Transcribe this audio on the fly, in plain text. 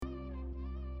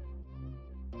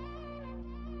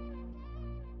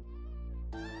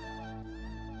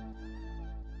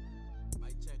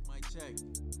Check.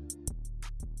 Even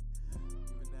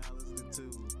now listening to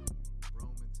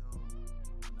Roman Tone on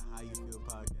the How You Feel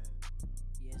podcast.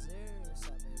 Yes, sir. What's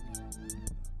up, baby?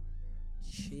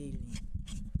 Chilling.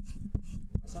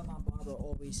 That's how my barber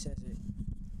always says it.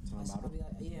 I be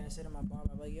like, yeah, I said to my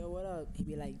barber, I'm like, yo, what up? He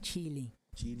be like, chilling.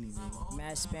 Chilling, man.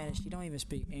 Mad Spanish. He don't even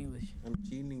speak English. I'm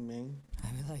chilling, man. I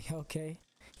be like, okay.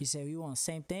 He said, we want the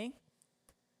same thing?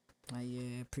 Like,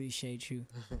 yeah, appreciate you.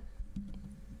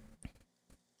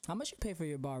 How much you pay for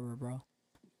your barber, bro?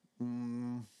 If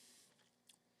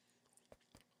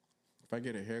I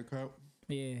get a haircut,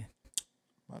 Yeah.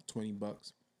 about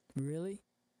 $20. Really?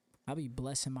 I be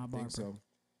blessing my I barber. think so.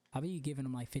 I be giving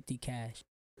him like 50 cash.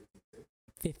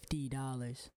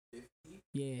 $50.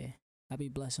 Yeah. I be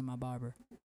blessing my barber.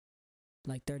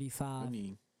 Like 35.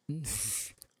 Funny.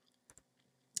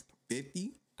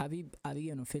 50? I be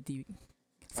giving him 50, I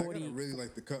 40, gotta really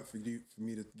like the cut for me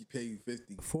to pay you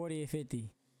 50. 40 or 50.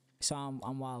 So I'm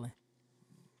wilding.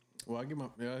 Well, I give him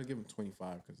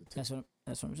 25 because That's what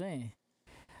I'm saying.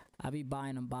 I be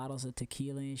buying them bottles of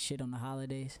tequila and shit on the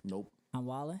holidays. Nope. I'm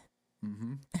wilding.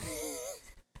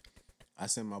 I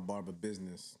send my barber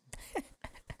business.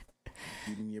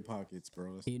 Keep in your pockets,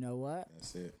 bro. You know what?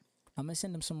 That's it. I'm gonna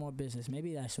send them some more business.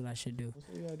 Maybe that's what I should do. That's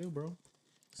what you gotta do, bro.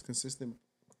 It's consistent.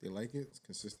 They like it. It's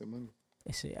consistent money.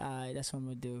 I say, alright, that's what I'm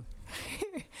gonna do.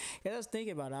 Yeah, I was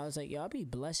thinking about it. I was like, yo, I'll be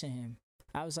blessing him.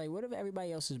 I was like, what if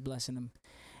everybody else is blessing him?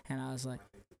 And I was like,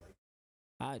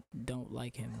 I don't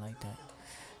like him like that.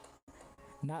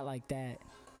 Not like that.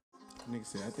 Nigga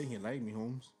said, I think he like me,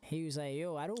 Holmes. He was like,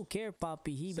 yo, I don't care,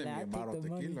 Poppy. He be Sent like, me I a take bottle of the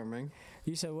money. tequila, man.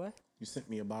 You said what? You sent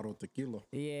me a bottle of tequila.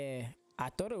 Yeah, I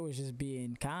thought it was just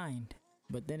being kind.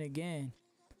 But then again,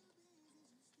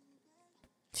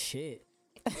 shit.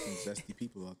 Some zesty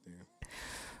people out there.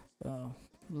 Oh,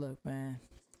 look, man.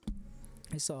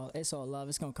 It's all love.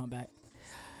 It's gonna come back.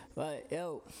 But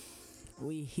yo,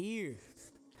 we here.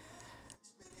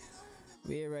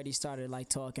 We already started like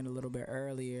talking a little bit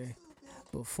earlier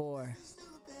before.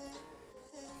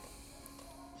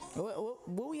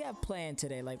 What we have planned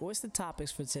today? Like, what's the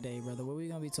topics for today, brother? What we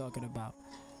gonna be talking about?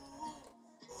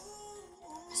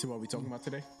 See what we talking about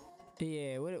today?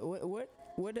 Yeah.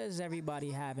 What does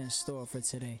everybody have in store for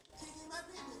today?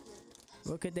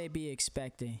 What could they be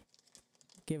expecting?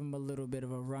 Give them a little bit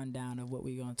of a rundown of what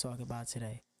we're gonna talk about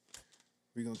today.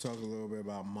 We're gonna talk a little bit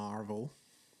about Marvel.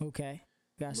 Okay.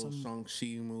 Got Little some.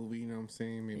 Shang-Chi movie, you know what I'm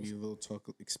saying? Maybe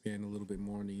expand a little bit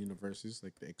more on the universes,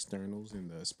 like the externals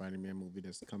and the Spider-Man movie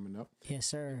that's coming up. Yes,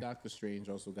 sir. Doctor Strange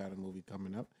also got a movie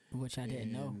coming up. Which I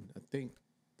didn't know. And I think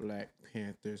Black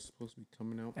Panther's supposed to be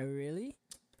coming out. Really?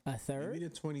 A third? Maybe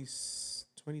the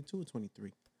 22 or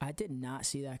 23. I did not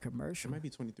see that It commercial. might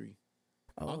be 23.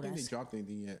 I Oh, don't think they that's. dropped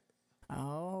anything yet.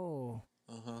 Oh,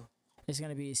 Uh-huh. it's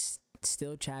gonna be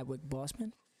still Chadwick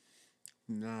Boseman.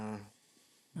 Nah.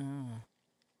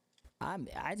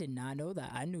 I did not know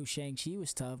that. I knew Shang-Chi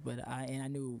was tough, but I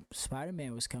knew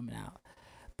Spider-Man was coming out,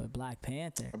 but Black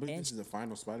Panther. I believe And this is the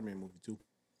final Spider-Man movie, too.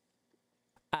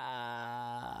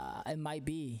 it might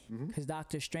be because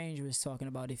Doctor Strange was talking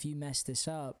about if you mess this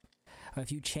up or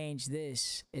if you change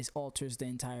this, it alters the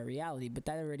entire reality. But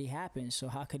that already happened, so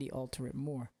how could he alter it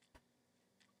more?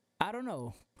 I don't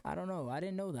know. I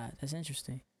didn't know that. That's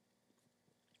interesting.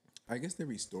 I guess they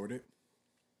restored it.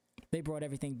 They brought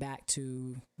everything back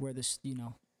to where the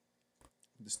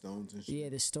The stones and shit. yeah,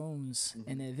 the stones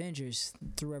and the Avengers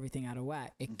threw everything out of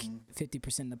whack.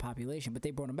 50% of the population, but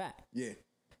they brought them back. Yeah.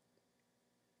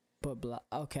 But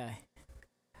okay,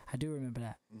 I do remember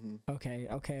that. Okay.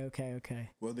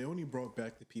 Well, they only brought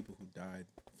back the people who died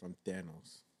from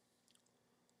Thanos.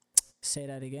 Say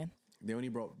that again. They only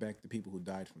brought back the people who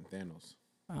died from Thanos.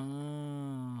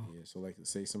 Oh, Yeah, so like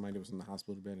say somebody was in the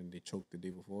hospital bed and they choked the day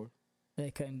before.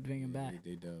 they couldn't bring him back.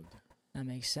 They dubbed. That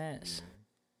makes sense.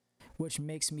 Which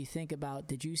makes me think about,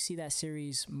 did you see that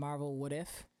series Marvel What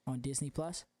If on Disney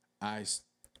Plus? I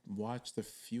watched a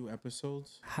few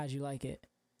episodes. How'd you like it?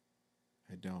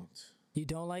 I don't. You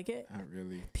don't like it? Not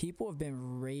really. People have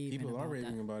been raving People about are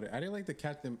raving that. about it. I didn't like the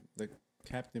Captain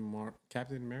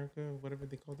America, whatever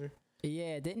they called her.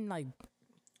 Yeah, didn't like.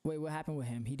 Wait, what happened with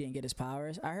him? He didn't get his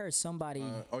powers? I heard somebody.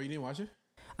 Oh, you didn't watch it?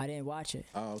 I didn't watch it.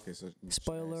 Oh, okay. So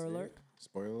Spoiler should I say alert? it?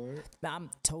 Spoiler alert. Now, I'm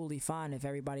totally fine if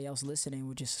everybody else listening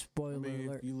would just spoiler I mean,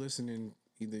 alert. if you listening,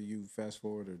 either you fast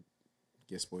forward or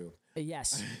get spoiled.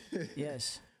 Yes.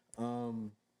 Yes.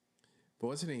 But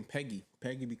what's her name? Peggy.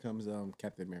 Peggy becomes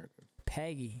Captain America.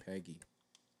 Peggy. Peggy.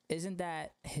 Isn't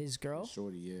that his girl?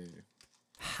 Shorty, yeah.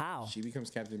 How? She becomes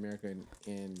Captain America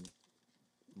and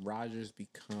Rogers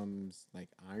becomes like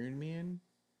Iron Man.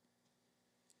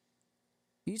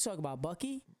 You talk about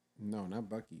Bucky? No, not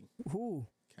Bucky. Who?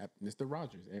 Mr.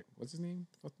 Rogers. What's his name?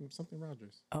 Something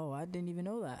Rogers. Oh, I didn't even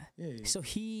know that. Yeah. So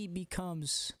he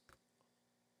becomes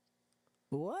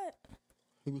what?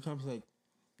 He becomes like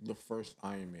the first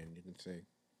Iron Man, you can say.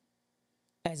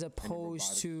 As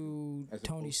opposed to As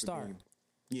Tony opposed to Stark.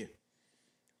 Yeah.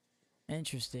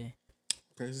 Interesting.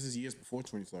 Because this is years before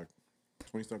Tony Stark.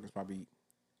 Tony Stark was probably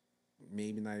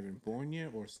maybe not even born yet,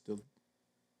 or still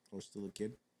a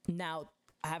kid. Now,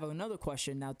 I have another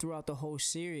question. Now, throughout the whole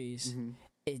series,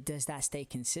 does that stay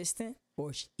consistent,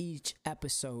 or is each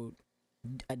episode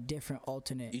a different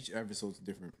alternate? Each episode's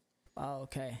different. Oh,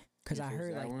 okay. Because Yeah, I so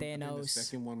heard that like one, I think Thanos. The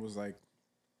second one was like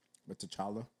with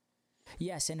T'Challa.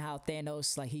 Yes, and how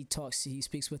Thanos, like he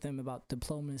speaks with him about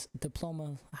diploma.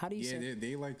 How do you say? Yeah,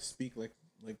 they like speak like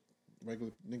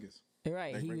regular niggas.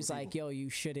 Right. like He regular was like, people. "Yo, you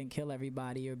shouldn't kill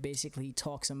everybody," or basically he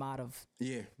talks him out of.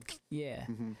 Yeah. Yeah.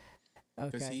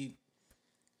 Because Okay.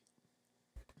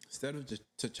 instead of just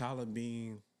T'Challa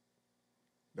being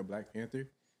the Black Panther,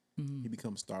 he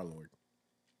becomes Star-Lord.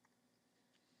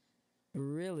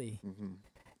 Really.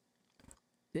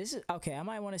 This is okay. I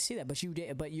might want to see that, but you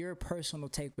did. But your personal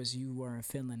take was you weren't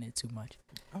feeling it too much.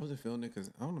 I wasn't feeling it because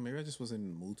I don't know. Maybe I just wasn't in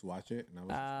the mood to watch it, and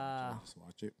I was just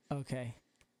watch it. Okay.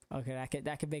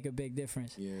 That could make a big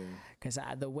difference. Yeah. Cause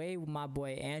the way my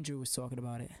boy Andrew was talking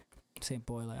about it, same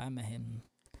boy, like I met him.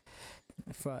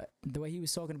 For the way he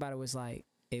was talking about it was like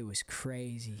it was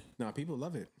crazy. No, people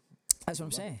love it. That's what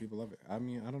I'm saying. People love it. I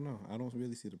mean, I don't know. I don't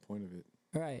really see the point of it.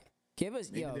 Right. Give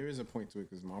us Maybe there is a point to it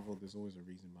because Marvel, there's always a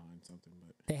reason behind something.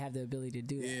 But they have the ability to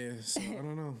do that. yeah, so I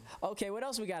don't know. Okay, what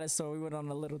else we got in store? We went on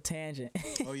a little tangent.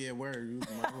 Oh yeah, where you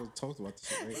might well talked about this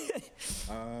shit,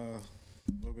 right?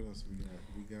 What else we got?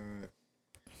 We got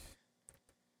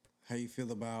how you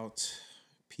feel about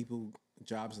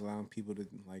jobs allowing people to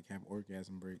like have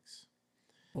orgasm breaks.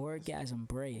 Orgasm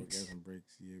breaks. Orgasm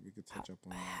breaks. Yeah, we could touch up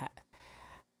on that.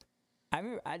 I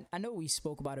remember. I know we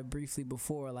spoke about it briefly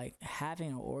before, like having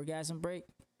an orgasm break.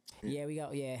 Yeah, we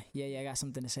got. Yeah. I got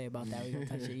something to say about that. We gonna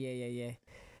touch it. Yeah.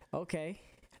 Okay.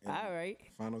 And All right.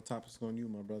 Final topic's on you,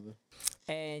 my brother.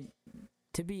 And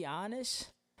to be honest,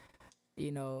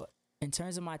 in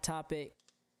terms of my topic,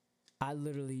 I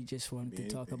literally just wanted to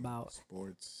talk about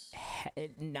sports.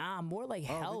 more like Oh, we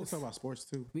can health. talk about sports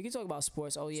too. We can talk about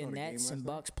sports. Oh yeah, Saw the game Nets last and night?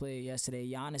 Bucks played yesterday.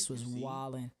 Giannis was you see?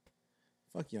 wilding.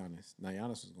 Fuck Giannis. Now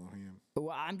Giannis was going ham.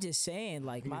 Well, I'm just saying,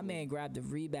 like my man grabbed the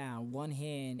rebound one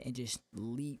hand and just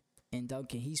leaped and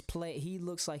dunked. He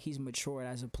looks like he's matured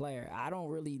as a player. I don't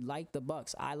really like the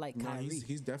Bucks. I like No, Kyrie.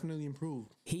 he's definitely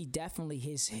improved. He definitely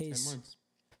In 10 months.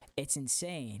 it's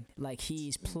insane. Like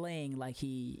he's playing like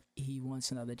he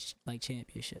wants another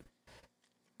championship.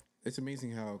 It's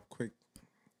amazing how quick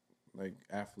like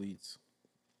athletes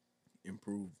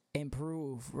improve.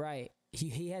 Right.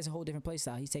 He has a whole different play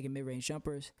style. He's taking mid-range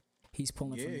jumpers. He's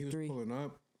pulling Yeah, from he the was three. pulling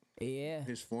up. Yeah.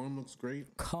 His form looks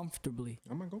great. Comfortably.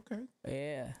 I'm like, okay,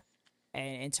 Yeah.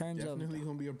 And in terms definitely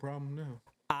gonna be a problem now.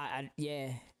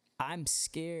 I'm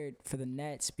scared for the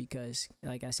Nets because,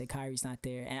 like I said, Kyrie's not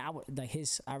there, and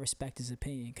I respect his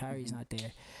opinion. Kyrie's not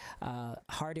there.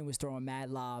 Harden was throwing mad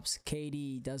lobs.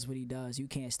 KD does what he does. You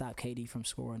can't stop KD from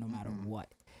scoring no matter what.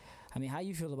 I mean, how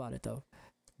you feel about it though?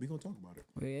 We gonna talk about it.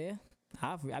 Yeah,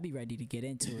 I'll be ready to get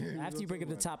into it. After you bring up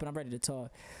the top, and I'm ready to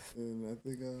talk. And I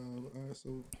think, all right,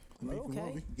 so I mean, if you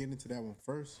want, we can get into that one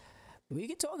first. We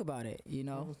can talk about it.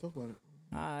 Let's talk about it.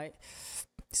 All right.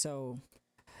 So,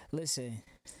 listen.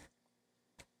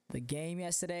 The game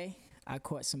yesterday, I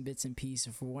caught some bits and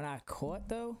pieces. For when I caught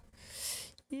though,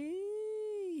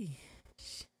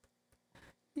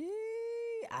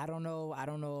 I don't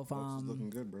know if Bucks is looking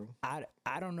good, bro. I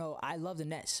don't know. I love the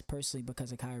Nets personally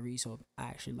because of Kyrie, so I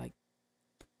actually like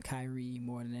Kyrie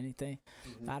more than anything.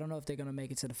 I don't know if they're gonna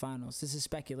make it to the finals. This is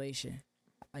speculation.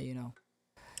 I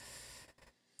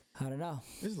don't know.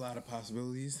 There's a lot of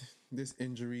possibilities. There's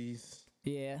injuries.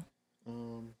 Yeah.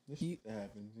 This shit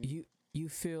happens. You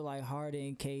feel like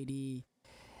Harden, KD,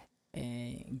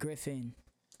 and Griffin.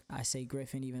 I say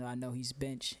Griffin, even though I know he's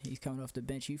coming off the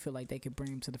bench. You feel like they could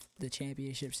bring him to the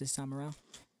championships this time around?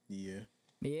 Yeah.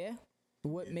 Yeah?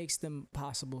 What makes them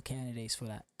possible candidates for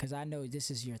that? Because I know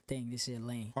this is your thing. This is your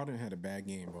lane. Harden had a bad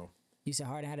game, bro. You said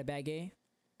Harden had a bad game?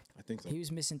 I think so. He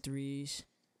was missing threes.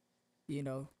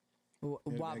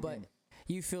 Why? But game.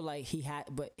 you feel like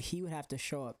he would have to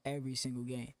show up every single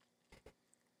game.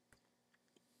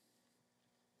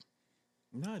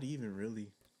 Not even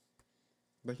really.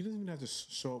 Like, he doesn't even have to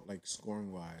show up, like,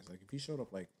 scoring-wise. Like, if he showed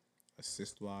up, like,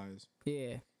 assist-wise,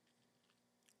 Yeah.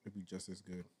 it'd be just as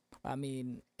good. I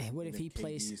mean, what if he KD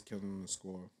plays? is killing the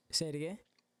score. Say it again.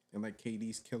 And like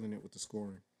KD's killing it with the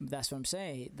scoring. That's what I'm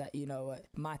saying. That you know what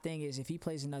my thing is, if he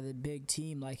plays another big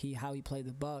team like how he played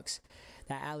the Bucks,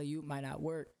 that alley oop might not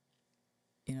work.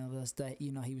 You know, that's that.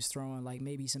 You know, he was throwing like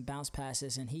maybe some bounce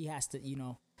passes, and he has to. You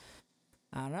know,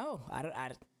 I don't know.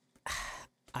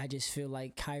 I just feel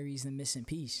like Kyrie's the missing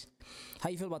piece. How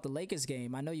you feel about the Lakers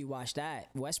game? I know you watched that.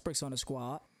 Westbrook's on the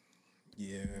squad.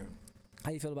 Yeah.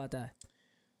 How you feel about that?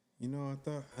 You know,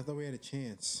 I thought we had a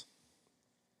chance.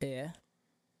 Yeah.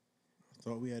 I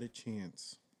thought we had a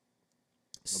chance.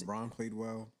 LeBron played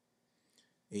well.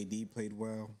 AD played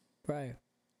well. Right.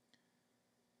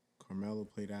 Carmelo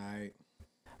played all right.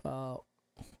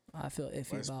 I feel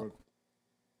iffy about.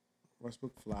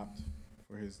 Westbrook flopped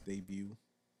for his debut.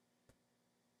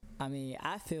 I mean,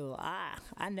 I feel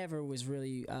I never was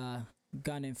really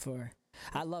gunning for.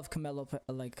 I love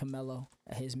Carmelo,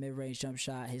 his mid range jump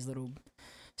shot, his little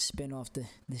spin off the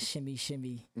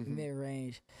shimmy mid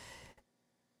range.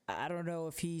 I don't know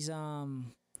if he's a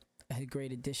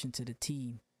great addition to the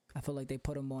team. I feel like they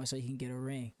put him on so he can get a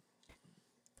ring.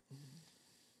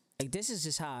 Like, this is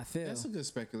just how I feel. That's a good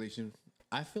speculation.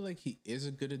 I feel like he is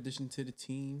a good addition to the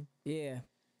team. Yeah.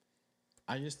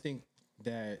 I just think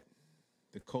that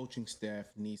the coaching staff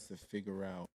needs to figure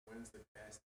out when's the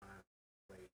best time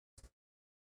to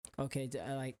play. Okay,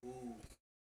 like, Who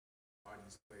are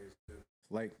these players good?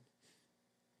 Like,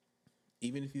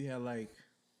 even if you had like,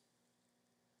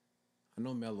 I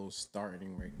know Melo's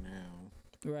starting right now,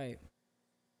 right.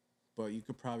 but you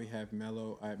could probably have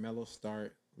Melo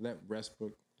start, let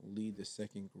Westbrook lead the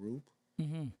second group.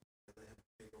 Mm-hmm. Let him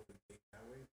take over the game that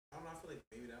way. I don't know. I feel like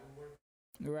maybe that would work.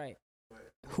 Right.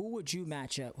 But Who would you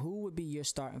match up? Who would be your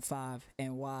starting five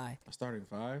and why? starting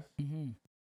five. Mm-hmm.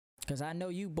 Because I know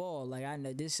you ball. Like, I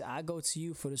know this. I go to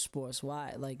you for the sports.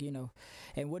 Why? Like, you know.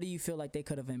 And what do you feel like they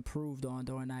could have improved on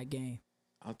during that game?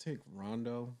 I'll take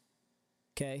Rondo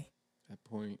Okay. at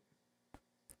point.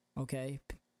 Okay.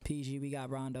 PG, we got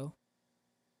Rondo.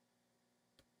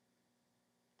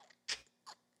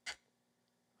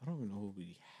 I don't even know who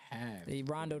we have.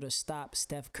 Rondo to stop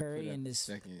Steph Curry that in this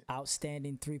second.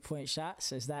 outstanding 3-point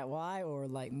shots. Is that why? Or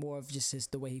like more of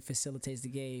just the way he facilitates the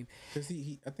game? Because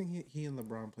I think he and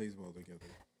LeBron plays well together.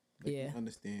 Like, Yeah. he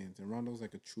understands, and Rondo's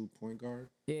like a true point guard.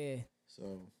 Yeah.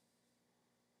 So.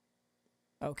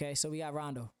 Okay, so we got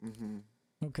Rondo. Mm-hmm.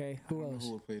 Okay, I who don't else? know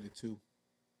who would play the two,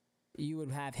 You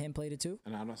would have him play the two?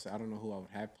 and I don't know who I would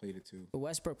have played it to. But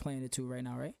Westbrook playing the two right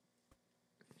now, right?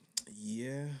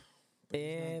 Yeah.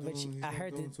 Yeah, but I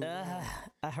heard that.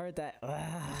 I heard that.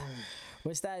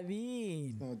 What's that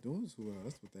mean? He's not doing too well.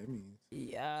 That's what that means.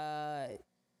 Yeah,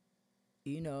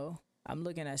 you know, I'm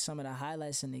looking at some of the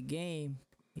highlights in the game.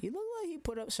 He looked like he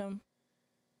put up some.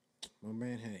 My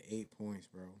man had 8 points,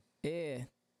 bro. Yeah,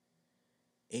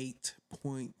 8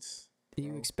 points.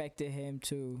 you Bro. expected him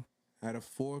to. Out of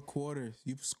 4 quarters,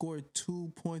 you scored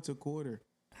 2 points a quarter.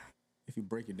 If you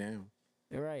break it down,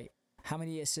 Right. How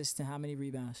many assists and how many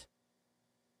rebounds?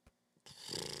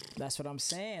 That's what I'm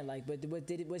saying. Like, but what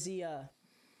did it? Was he?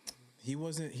 he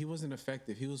wasn't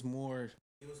effective. He was more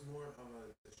of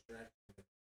a distraction.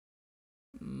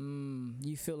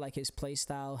 You feel like his play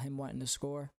style, him wanting to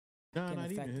score. No, Can not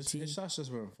affect even. the team? His shots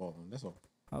just weren't falling. That's all.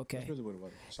 Okay. That's really what it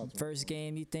was. Shots weren't First falling.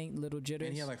 game, you think little jitters?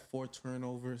 And he had like 4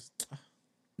 turnovers.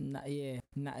 Not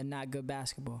good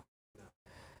basketball.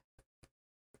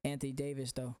 Anthony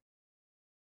Davis though,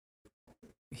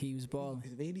 he was balling.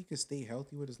 If AD could stay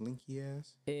healthy with his linky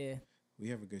ass, Yeah, we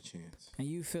have a good chance. and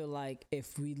you feel like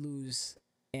if we lose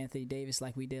Anthony Davis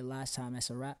like we did last time, that's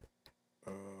a wrap.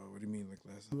 What do you mean, like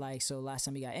last time? Like, so last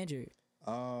time he got injured.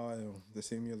 The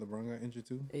same year LeBron got injured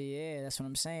too? Yeah, that's what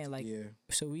I'm saying. Like, Yeah,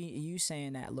 so you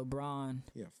saying that LeBron?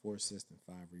 he had 4 assists and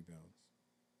 5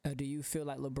 rebounds. Do you feel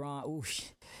like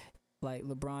LeBron? Like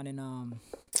LeBron and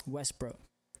Westbrook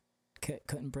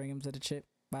couldn't bring him to the chip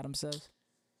by themselves.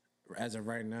 As of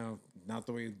right now, not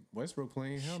the way Westbrook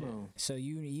playing. Hell Shit. no. So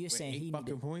you're With saying 8 he fucking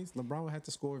needed points, LeBron would have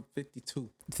to score 52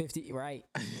 50, right?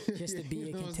 Just to be You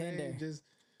a know what I'm saying? contender. Just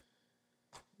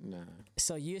nah.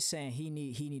 So you're saying he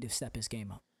need to step his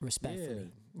game up, Yeah,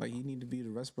 respectfully. like he need to be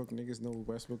the Westbrook niggas know what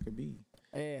Westbrook could be.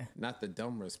 Yeah. Not the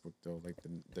dumb Westbrook though, like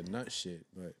the nut shit,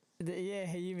 but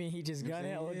Yeah, you mean he just you know got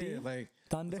what I'm it? saying? OD? Yeah, like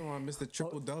Thunder? that's why I missed the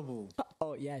triple double.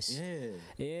 Oh, yes. Yeah,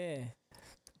 Yeah.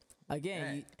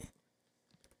 Again,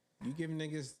 you give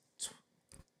niggas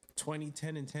 20,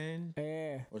 10, and 10,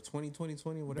 yeah. or 20, 20,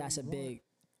 20, whatever. That's you a want. big.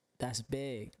 That's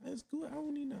big. That's good. I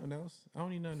don't need nothing else.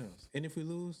 And if we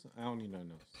lose, I don't need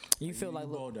nothing else. You feel like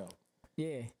balled out.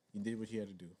 yeah. You did what you had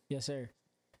to do. Yes, sir.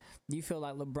 You feel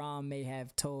like LeBron may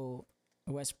have told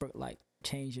Westbrook like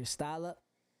change your style up,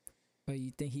 Or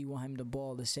you think he want him to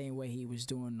ball the same way he was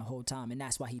doing the whole time, and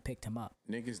that's why he picked him up?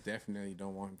 Niggas definitely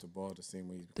don't want him to ball the same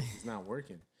way because he's not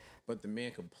working. But the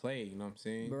man could play, you know what I'm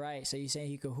saying? Right. So you saying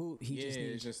he could hoop? He just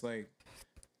needs. It's just like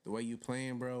the way you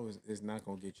playing, bro, is not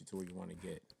gonna get you to where you want to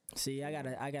get. See, I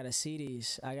gotta see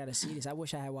these. I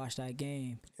wish I had watched that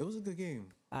game. It was a good game.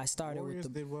 I started Warriors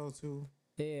with the did well too.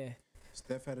 yeah.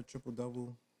 Steph had a triple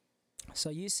double. So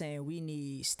you saying we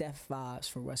need Steph vibes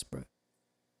for Westbrook?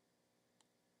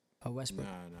 Or Westbrook?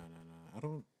 Nah. I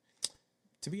don't.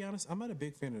 To be honest, I'm not a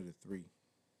big fan of the three.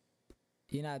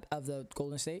 You're not of the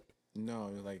Golden State? No,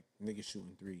 like niggas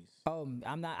shooting threes. Oh,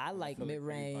 I'm not. I like feel like mid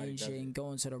range everybody does and it.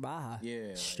 going to the Baja. Yeah,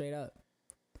 like- straight up.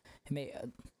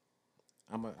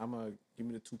 I'm a give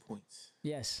me the 2 points.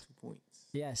 Yes, 2 points.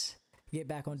 yes. Get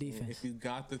back on And defense. if you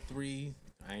got the three,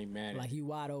 I ain't mad at Like it. you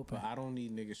wide open. But I don't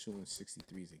need niggas shooting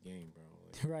 63s a game, bro.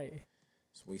 Like, Right.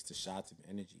 it's a waste of shots and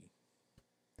energy.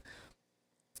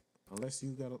 Unless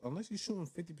you shooting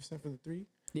 50% from the three,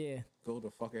 Yeah. go the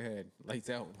fuck ahead. Lights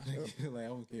out. Like I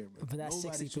don't care, bro. But that's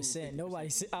Nobody shooting 60%. 50% Nobody.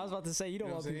 I was about to say you don't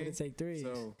know want what I'm people to saying? take threes.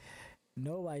 So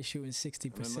Nobody shooting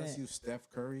unless 60%. you Steph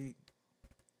Curry,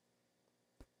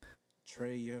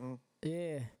 Trey Young,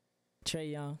 Yeah. Trey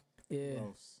Young. who Yeah.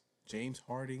 else? James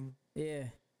Harding, Yeah.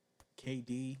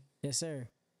 KD, Yes, sir.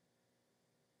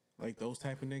 like those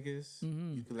type of niggas,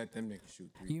 you can let them niggas shoot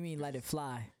three. You mean let it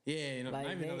fly? Yeah, you know, like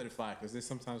not even they- let it fly because there's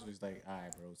sometimes it's like, all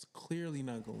right, bro, it's clearly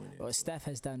not going in. Well, Steph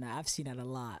has done that. I've seen that a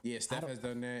lot. Yeah, Steph has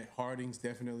done that. Harding's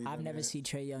definitely. I've done never that. seen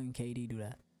Trey Young and KD do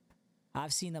that.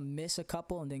 I've seen them miss a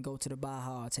couple and then go to the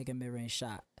Baja take a mid range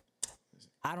shot.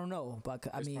 I don't know, but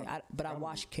I It's mean, probably- I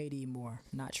watch KD more,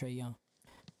 not Trey Young.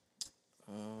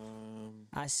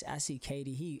 I see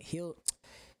KD. He'll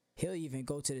even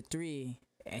go to the three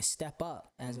and step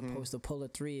up as opposed to pull a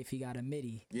three if he got a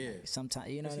midi. Yeah.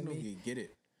 Sometimes you know what I Especially mean. when you get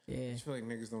it. I Yeah. just feel like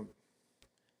niggas don't.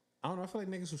 I don't know. I feel like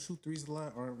niggas who shoot threes a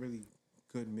lot aren't really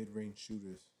good mid-range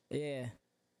shooters. Yeah.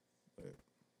 But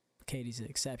KD's an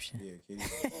exception. yeah,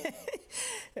 KD.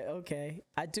 Okay.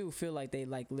 I do feel like they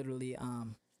like literally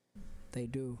they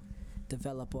do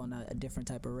develop on a different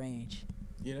type of range.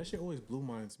 Yeah, that shit always blew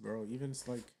minds, bro. Even it's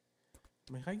like,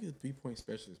 I mean, how you a 3-point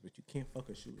specialist, but you can't fuck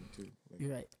a shooting too?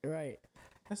 Like, Right.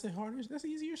 that's a harder. That's an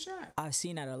easier shot. I've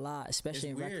seen that a lot, especially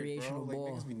It's in weird, recreational bro. ball.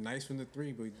 Like niggas be nice from the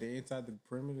three, but they inside the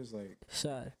perimeter is like,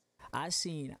 So I've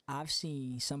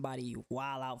seen somebody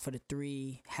wild out for the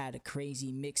three, had a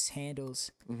crazy mixed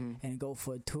handles, and go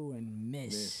for a two and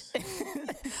miss.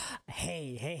 miss.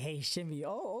 hey, shimmy.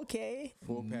 Oh, okay.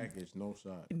 Full package, no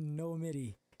shot. No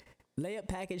midi. Layup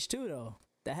package too though.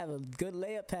 They have a good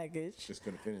layup package. Just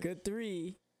couldn't finish. Good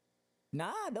three.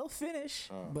 Nah, they'll finish.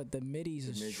 Oh. But the middies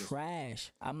The is mid just-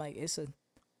 trash. I'm like, it's a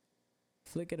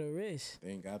flick of the wrist.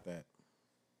 They ain't got that.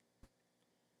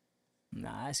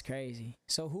 Nah, that's crazy.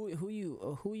 So who you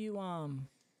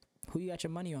got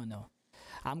your money on though?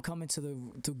 I'm coming to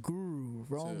the guru,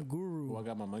 Rome So, guru. Who I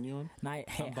got my money on? Night.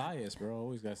 I'm biased, bro. I'm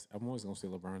always gonna say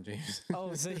LeBron James.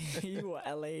 Oh, so you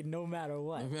are LA no matter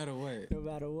what. No matter what. No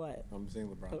matter what. I'm saying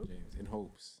LeBron James in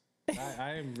hopes.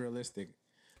 I am realistic.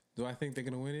 Do I think they're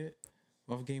gonna win it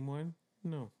off game one?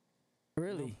 No.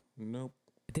 Really? Nope.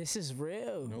 This is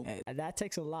real. Nope. That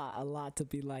takes a lot to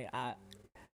be like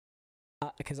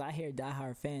because I hear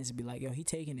diehard fans be like, yo, he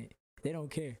taking it. They don't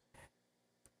care.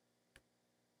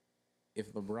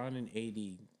 If LeBron and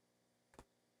AD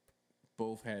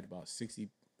both had about 60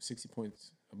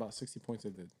 points, about 60 points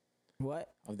What?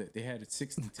 they had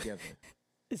 60 together.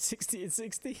 It's 60 and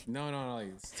 60? No, like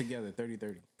it's together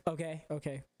 30-30.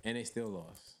 Okay. And they still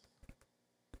lost.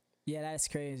 Yeah, that's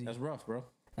crazy. That's rough, bro.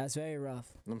 That's very rough.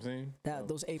 You know what I'm saying? So,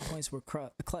 Those 8 points were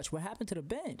clutch. What happened to the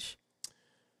bench?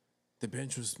 the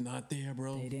bench was not there,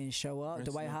 bro. They didn't show up. Bench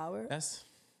Dwight not- Howard? The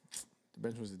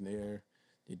bench wasn't there.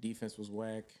 The defense was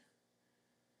whack.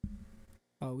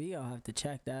 Oh, we all have to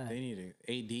check that. They needed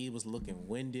AD was looking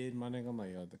winded, my nigga. I'm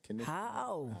like, yo, the connection.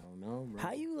 How? I don't know, bro.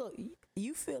 How you look?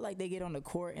 You feel like they get on the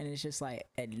court and it's just like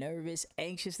a nervous,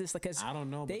 anxiousness, because I don't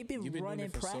know. they've but been you've been running doing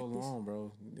it for so practice. long,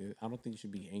 bro. I don't think you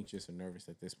should be anxious or nervous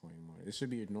at this point anymore. This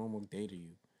should be a normal day to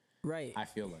you. right? I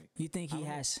feel like. You think I he don't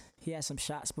know. has some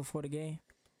shots before the game?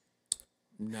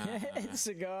 Nah.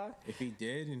 Cigar. If he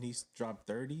did and he's dropped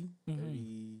 30, Mm-hmm.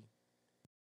 30.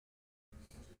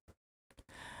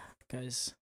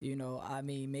 Because I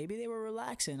mean, maybe they were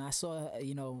relaxing. I saw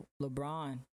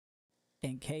LeBron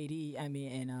and KD. I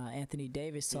mean, and Anthony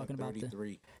Davis talking about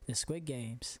 33. the Squid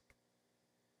Games.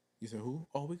 You said who?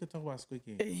 Oh, we could talk about Squid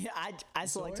Game. Yeah, I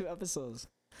saw saw like it? 2 episodes.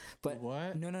 But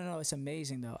What? no, it's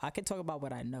amazing though. I can talk about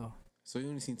what I know. So you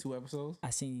only seen 2 episodes? I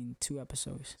seen 2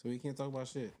 episodes. So we can't talk about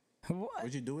shit. What?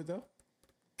 Would you do it though?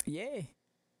 Yeah.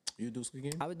 You do Squid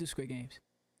Game? I would do Squid Games,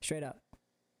 straight up.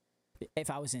 If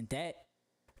I was in debt,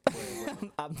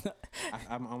 I'm not,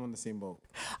 I'm on the same boat.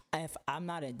 if I'm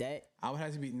not in debt, I would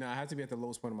have to be. No, I have to be at the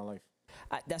lowest point of my life.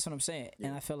 that's what I'm saying.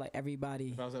 And I feel like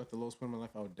everybody If I was at the lowest point of my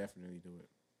life, I would definitely do it.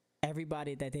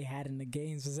 everybody that they had in the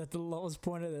games was at the lowest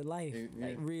point of their life. Yeah.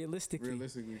 Like realistically,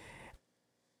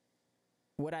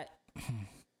 what I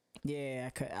yeah,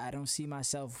 I don't see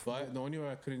myself. But the only way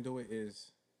I couldn't do it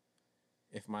is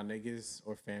if my niggas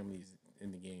or families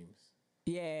in the games.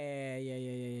 Yeah.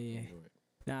 Do it.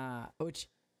 Nah, which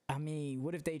I mean,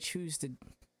 what if they choose to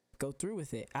go through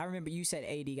with it? I remember you said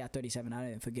AD got 37. I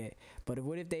didn't forget. But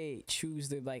what if they choose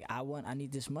to like, I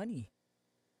need this money?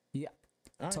 Yeah,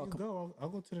 All right, Talk- you go. I'll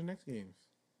go to the next games.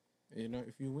 You know,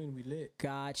 if you win, we lit.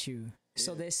 got you.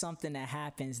 So Yeah. there's something that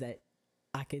happens that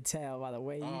I could tell by the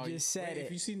way you just said If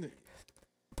it. you seen the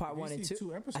Part if you 1 and seen 2.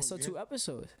 2 episodes, I saw yeah. 2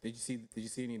 episodes. Did you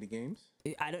see any of the games?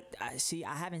 I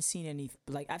haven't seen any,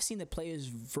 like I've seen the players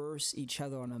verse each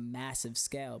other on a massive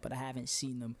scale, but I haven't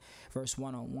seen them verse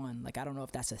one-on-one. Like I don't know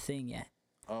if that's a thing yet.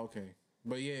 Oh, okay.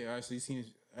 But yeah, all right,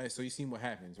 so you seen what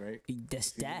happens, right? This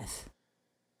If you death.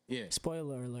 Yeah.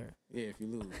 Spoiler alert. Yeah, if you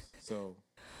lose. So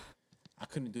I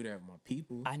couldn't do that with my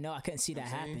people. I know I couldn't see You know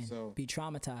that what I'm saying? happen. So- Be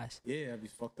traumatized. Yeah, I'd be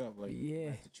fucked up. Like, Yeah. I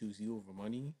have to choose you over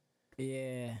money.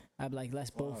 Yeah. I'd be like, let's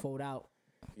both Wow. fold out.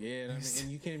 Yeah, and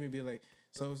you can't even be like,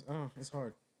 so it's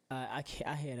hard. I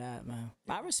hear that, man.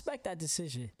 I respect that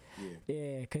decision. Yeah.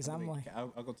 Yeah, because I'm like, I'll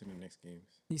go to the next games.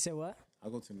 you said what?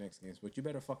 I'll go to the next games, but you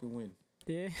better fucking win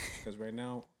Yeah. because right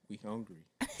now we hungry.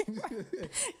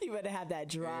 You better have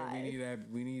that Yeah, drive.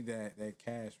 we need that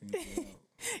cash. We need to get out.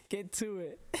 Get to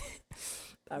it.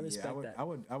 I respect that. I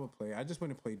would play. I just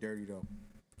want to play dirty though.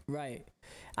 Right.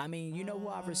 I mean, you know who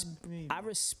Maybe. I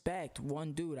respect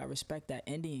one dude. I respect that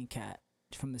Indian cat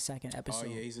from the second Oh episode.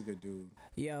 yeah, he's a good dude.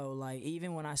 Yo, like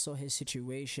even when I saw his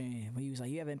situation, when he was like,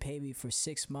 "You haven't paid me for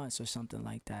 6 months or something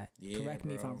like that." Yeah, Correct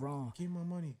me if bro. I'm wrong. Give me my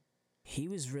money, He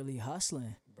was really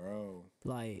hustling. bro.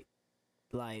 Like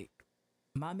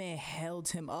my man held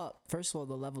him up. First of all,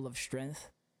 the level of strength.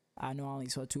 I know I only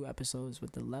saw 2 episodes,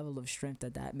 but the level of strength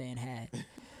that man had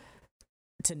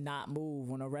to not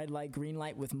move on a red light, green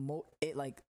light with it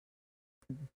like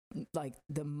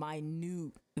the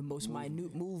most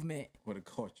minute movement. Would have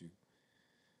caught you.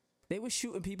 They were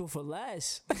shooting people for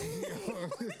less.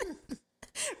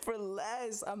 For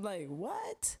less. I'm like,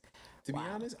 what? To be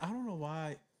Wow. honest, I don't know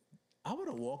why. I would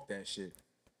have walked that shit.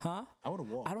 Huh? I would have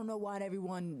walked. I don't know why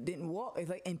everyone didn't walk. It's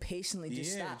like impatiently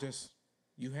just yeah, stop. just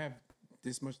you have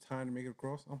this much time to make it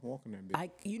across. I'm walking that bitch.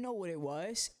 You know what it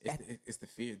was? It's the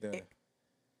fear.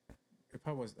 It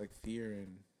probably was like fear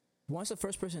and Once the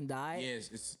first person died,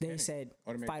 it's they panic. said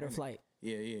Automatic fight or panic. flight.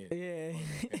 Yeah. Yeah.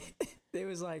 They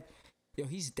was like, yo,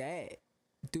 he's dead.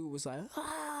 Dude was like,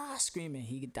 screaming.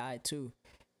 He died too.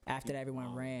 After that,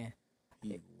 everyone ran.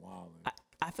 He wildin'.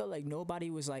 I felt like nobody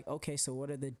was like, okay, so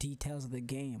what are the details of the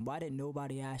game? Why did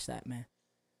nobody ask that, man?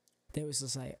 They was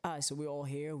just like, all right, so we're all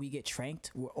here. We get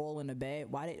tranked. We're all in the bed.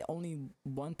 Why did only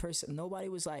one person? Nobody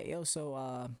was like, yo,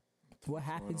 so what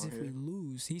happens on if we here?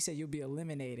 lose? He said you'll be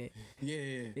eliminated. Yeah.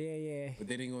 Yeah. But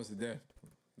they didn't go to death.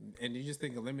 And you just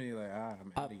think eliminate like,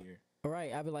 I'm out of here. All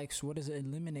right. I'd be like, so what does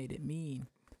eliminated mean?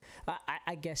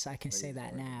 I guess I can say Players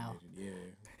that are now.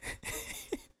 eliminated, Yeah.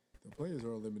 The players are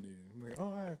eliminated. I'm like, oh,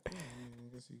 all right, cool.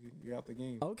 I guess you're out the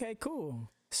game. Okay, cool.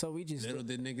 So we just Little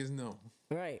did niggas know.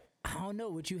 right. I don't know.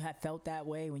 Would you have felt that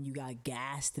way when you got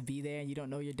gassed to be there and you don't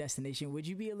know your destination? Would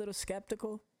you be a little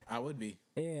skeptical? I would be.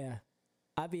 Yeah,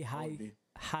 I'd be would be.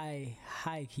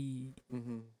 high key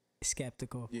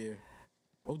skeptical. Yeah.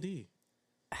 OD.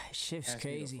 Shit's Ask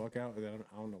me the crazy. fuck out. And then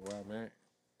I don't know where I'm at.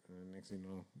 And then next thing you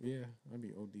know, yeah, I'd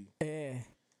be OD. Yeah,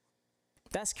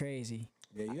 that's crazy.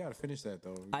 Yeah, you gotta finish that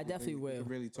though. I definitely we will. can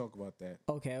really talk about that.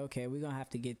 Okay, we're gonna have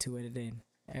to get to it then.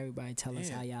 Everybody tell us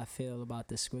Damn. how y'all feel about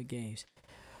the Squid Games.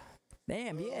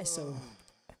 Damn, yeah, so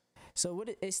what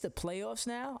it's the playoffs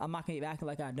now? I'm not gonna be acting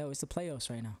like I know. It's the playoffs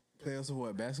right now. Playoffs of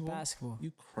what? Basketball? Basketball.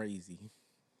 You crazy.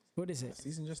 What is it?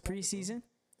 Season just started, bro. Preseason?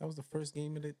 That was the first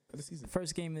game of the season.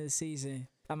 First game of the season.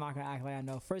 I'm not gonna act like I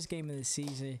know. First game of the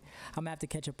season. I'm gonna have to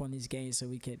catch up on these games so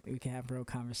we can have real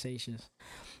conversations.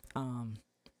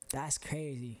 That's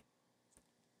crazy.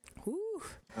 Woo.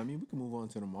 I mean, we can move on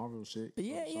to the Marvel shit.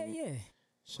 Yeah.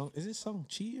 Is it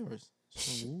Shang-Chi or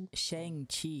Shang-Wu?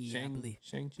 Shang-Chi, I believe.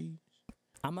 Shang-Chi?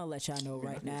 I'm gonna let y'all know I mean,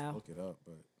 I right can just now. look it up,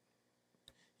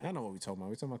 but I know what we're talking about.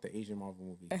 We're talking about the Asian Marvel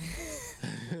movie.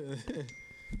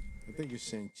 I think it's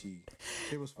Shang-Chi.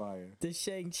 It was fire. The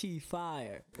Shang-Chi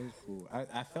fire. It was cool.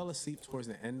 I fell asleep towards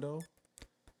the end though,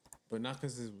 but not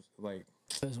because it was like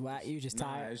It was whack. You just Nah,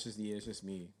 tired. it's just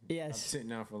me. Yes. I'm sitting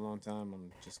down for a long time.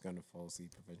 I'm just gonna fall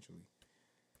asleep eventually.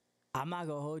 I'm not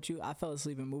gonna hold you. I fell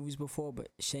asleep in movies before, but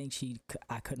Shang-Chi,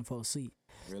 I couldn't fall asleep.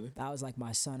 Really? I was like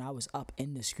my son. I was up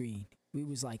in the screen. We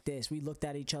was like this. We looked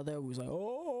at each other. We was like,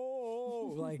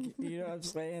 oh, like, you know what I'm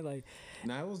saying? Like,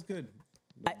 Nah, it was good.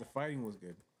 The fighting was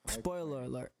good. I liked the spoiler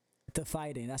fighting. alert. The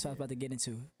fighting. That's what I was about to get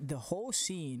into. The whole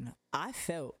scene, I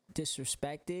felt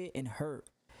disrespected and hurt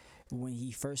when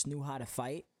he first knew how to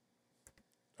fight.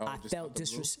 Oh, I just felt out the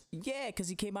blue? yeah, because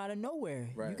he came out of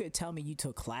nowhere. You Right. could tell me you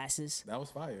took classes. That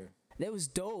was fire. That was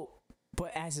dope.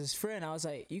 But as his friend, I was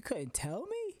like, you couldn't tell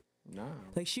me? Nah.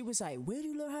 Like, she was like, where do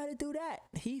you learn how to do that?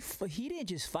 He didn't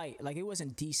just fight. Like, it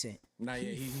wasn't decent. Nah,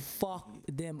 yeah, He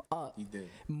fucked them up. he did.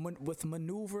 With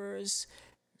maneuvers.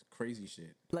 Crazy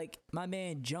shit. Like, my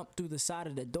man jumped through the side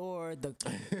of the door. The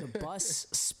bus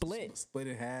split. Split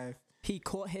in half. He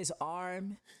caught his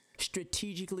arm,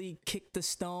 strategically kicked the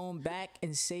stone back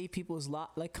and saved people's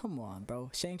lives. Like, come on, bro.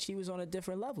 Shang-Chi was on a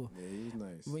different level. Yeah, he was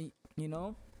nice. When, you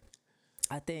know,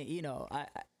 I think, you know,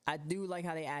 I do like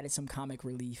how they added some comic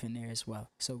relief in there as well.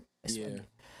 So, it's Yeah. funny.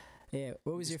 Yeah.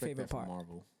 What was your Respect favorite that for part?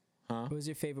 Marvel. Huh? What was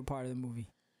your favorite part of the movie?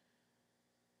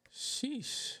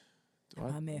 Sheesh. Do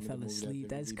I My man remember fell the movie that asleep.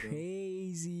 That's vividly, bro?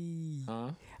 crazy.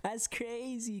 Huh? That's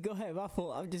crazy. Go ahead. My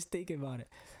fault. I'm just thinking about it.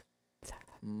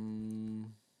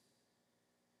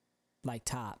 Like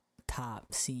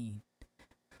top scene.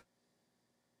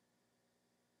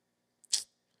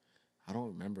 I don't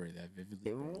remember it that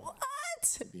vividly, bro, What?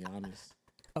 to be honest.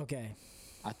 Okay.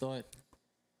 I thought.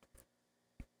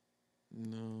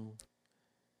 No.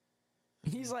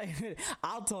 He's like,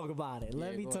 I'll talk about it.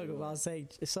 Let Yeah, me go talk ahead, go about ahead. say.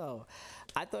 So,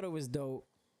 I thought it was dope.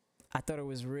 I thought it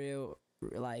was real.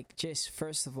 Like, just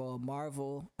first of all,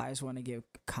 Marvel. I just want to give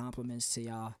compliments to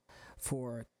y'all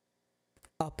for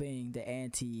upping the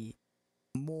ante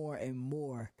more and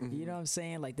more. You know what I'm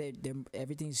saying? Like, they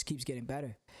everything just keeps getting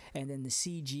better, and then the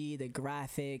CG, the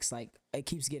graphics, like, it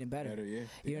keeps getting better. Better, yeah.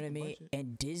 They You know got what I the mean? budget.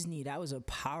 And Disney, that was a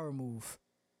power move.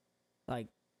 Like,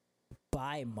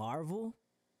 by Marvel,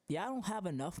 y'all don't have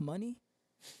enough money.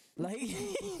 Like,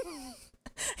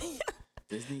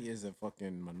 Disney is a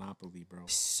fucking monopoly, bro.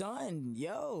 son,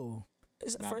 yo,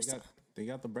 it's the Nah, first time they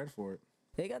got the bread for it.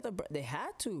 they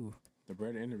had to. The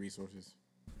bread and the resources.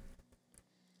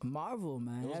 Marvel,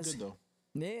 man. It was That's, good though.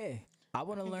 yeah. I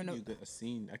want to learn. A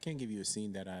scene. I can't give you a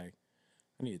scene that I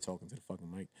need to talk into the fucking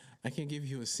mic. I can't give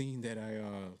you a scene that I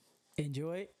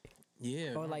Enjoy it.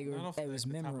 yeah. Or, like, not off it was the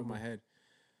top of memorable. my head.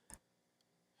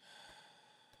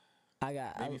 I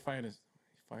got. Maybe fighting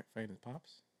his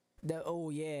pops. Oh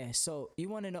yeah. So you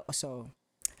want to know? So,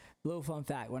 little fun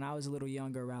fact: when I was a little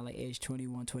younger, around like age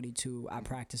 21, 22, I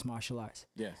practiced martial arts.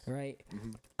 Yes. Right.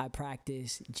 I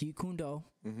practiced Jeet Kune Do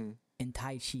and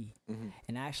Tai Chi.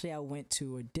 And actually, I went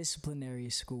to a disciplinary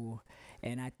school.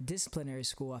 And at disciplinary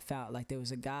school, I found like there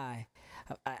was a guy.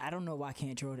 I don't know why I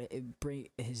can't draw bring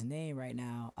his name right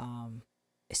now.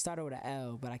 It started with an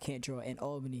L, but I can't draw it, in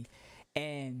Albany.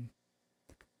 And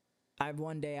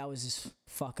one day I was just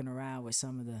fucking around with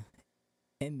some of the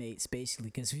inmates, basically,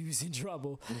 because we was in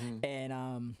trouble. And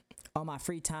on my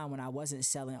free time, when I wasn't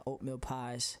selling oatmeal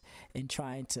pies and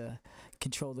trying to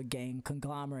control the gang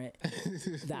conglomerate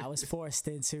that I was forced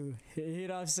into, you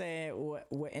know what I'm saying?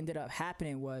 What ended up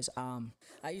happening was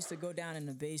I used to go down in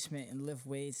the basement and lift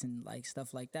weights and like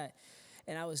stuff like that.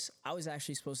 And I was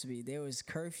actually supposed to be, there was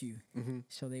curfew.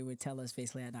 So they would tell us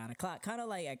basically at 9 o'clock, kind of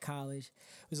like at college.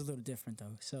 It was a little different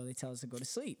though. So they tell us to go to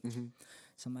sleep.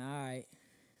 So I'm like, all right.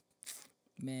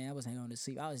 Man, I wasn't going to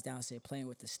sleep. I was downstairs playing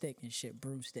with the stick and shit,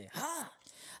 broomstick. Ha!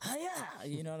 Ha-ya!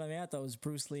 You know what I mean? I thought it was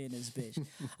Bruce Lee and this bitch.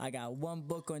 I got one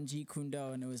book on Jeet Kune Do,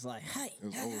 and it was like, hey, It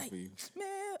was hey, over hey. for you.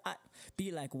 Man,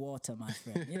 be like water, my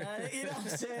friend. You know what I'm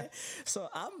saying? So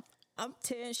I'm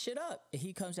tearing shit up. And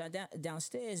he comes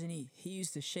downstairs, and he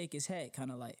used to shake his head,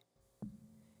 kind of like,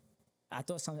 I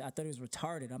thought he was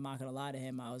retarded. I'm not gonna lie to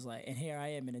him. I was like, and here I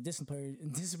am in a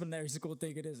disciplinary school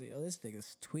thinking this, this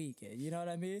nigga's tweaking. You know what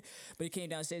I mean? But he came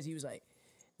downstairs. He was like,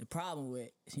 the problem with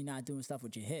is he not doing stuff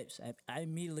with your hips. I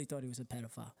immediately thought he was a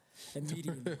pedophile.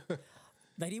 Immediately,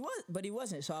 but he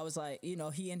wasn't. So I was like, you know,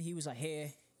 he was like,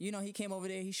 here. You know, he came over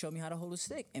there. He showed me how to hold a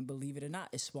stick, and believe it or not,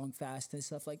 it swung fast and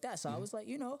stuff like that. So I was like,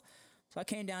 you know, so I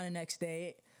came down the next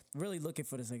day, really looking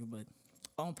for this nigga, but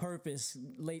on purpose,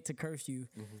 late to curfew.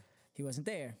 He wasn't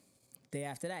there. Day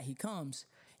after that, he comes,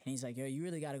 and he's like, yo, you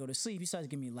really got to go to sleep. He starts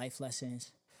giving me life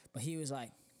lessons. But he was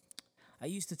like, I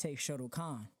used to take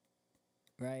Shotokan,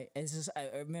 right? It's just,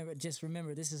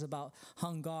 remember, this is about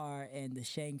Hungar and the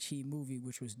Shang-Chi movie,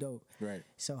 which was dope. Right.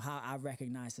 So how I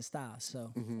recognized the style.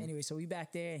 So anyway, so we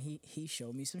back there, and he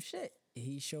showed me some shit.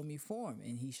 he showed me form,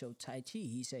 and he showed Tai Chi.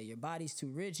 He said, your body's too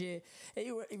rigid. And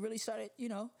he really started,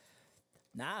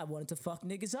 I wanted to fuck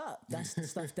niggas up. That's the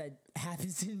stuff that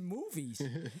happens in movies.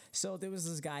 So there was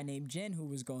this guy named Jin who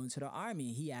was going to the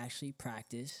army. He actually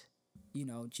practiced,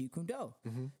 Jeet Kune Do.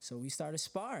 So we started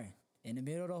sparring in the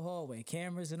middle of the hallway,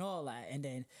 cameras and all that. And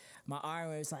then my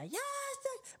army was like,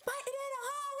 fighting in the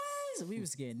hallways. We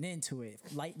was getting into it.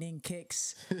 Lightning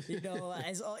kicks,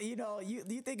 as all, you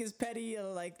think it's petty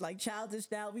or like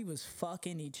childish now. We was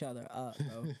fucking each other up,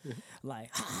 bro. Like,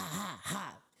 ha, ha, ha,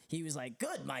 ha. He was like,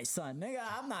 good, my son. Nigga,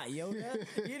 I'm not Yoda.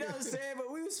 You know what I'm saying?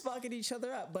 But we was fucking each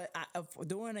other up. But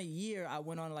during a year, I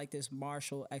went on like this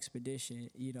martial expedition,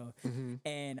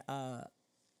 and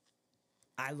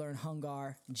I learned Hung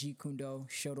Gar, Jeet Kune Do,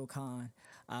 Shotokan,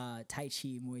 Tai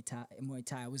Chi, Muay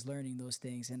Thai. I was learning those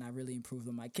things, and I really improved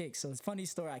on my kicks. So it's a funny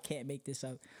story. I can't make this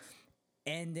up.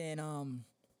 And then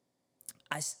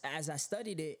as I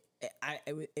studied it,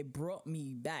 it brought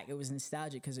me back. It was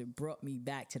nostalgic because it brought me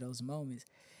back to those moments.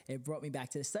 It brought me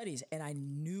back to the studies, and I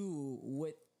knew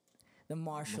what the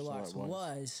martial arts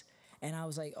was. And I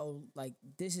was like, oh, like,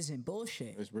 this isn't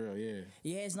bullshit. It's real, yeah.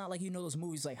 Yeah, it's not like, those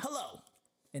movies like, hello,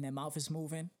 and their mouth is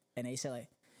moving, and they say like,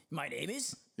 my name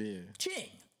is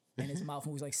Ching. And his mouth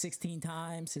moves like 16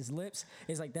 times, his lips.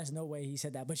 It's like, there's no way he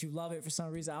said that, but you love it for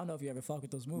some reason. I don't know if you ever fuck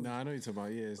with those movies. No, I know you're talking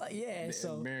about, Like,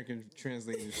 so American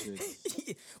translated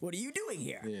shit. What are you doing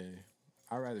here? Yeah.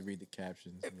 I'd rather read the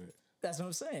captions. But. That's what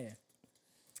I'm saying.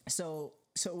 So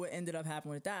what ended up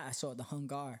happening with that, I saw the Hung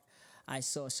Gar. I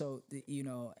saw,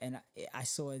 and I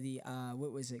saw the,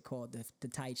 what was it called? The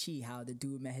Tai Chi, how the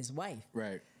dude met his wife.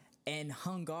 Right. And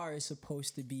Hung Gar is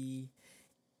supposed to be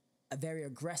a very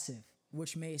aggressive,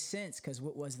 which made sense because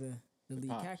what was the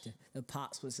lead character? The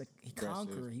Pops was a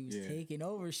conqueror. He was taking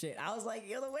over shit. I was like, the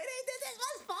way they did this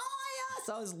was fire.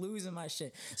 So I was losing my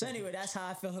shit. So anyway, that's how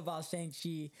I feel about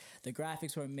Shang-Chi. The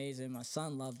graphics were amazing. My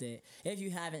son loved it. If you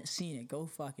haven't seen it, go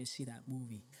fucking see that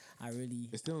movie.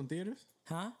 It's still in theaters?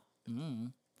 Huh?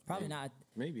 Probably not.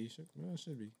 Maybe. It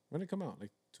should be. When did it come out? Like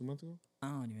 2 months ago? I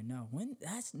don't even know. When?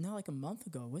 That's like a month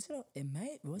ago. Was it?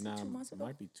 Was it 2 months ago? It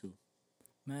might be 2.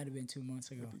 Might have been 2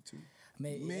 months ago. Might be 2.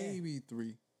 Maybe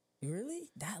 3. Really?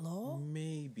 That long?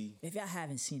 Maybe. If y'all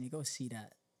haven't seen it, go see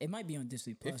that. It might be on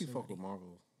Disney Plus. If you fuck with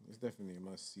Marvel, it's definitely a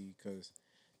must see because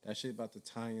that shit about to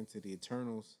tie into the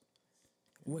Eternals.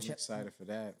 I'm excited for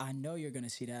that. I know you're gonna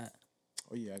see that.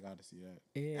 Oh yeah, I gotta see that.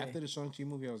 Yeah. After the Shang-Chi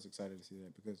movie, I was excited to see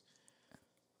that because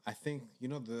I think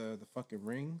the fucking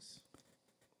rings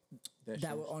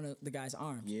that were on the guy's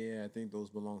arm. Yeah, I think those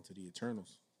belong to the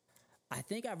Eternals. I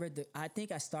think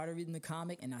I started reading the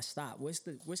comic and I stopped. What's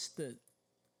the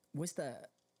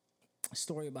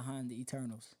story behind the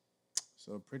Eternals?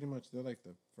 So pretty much they're like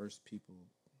the first people.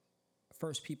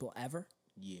 First people ever?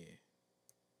 Yeah.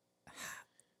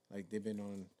 Like they've been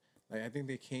on, like I think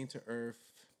they came to Earth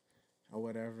or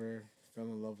whatever, fell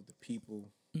in love with the people,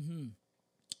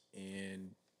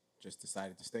 and just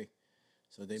decided to stay.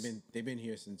 So they've been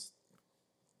here since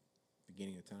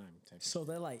beginning of time. So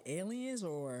they're like aliens,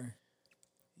 or?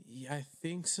 Yeah, I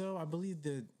think so. I believe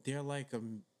that they're like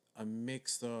a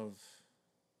mix of.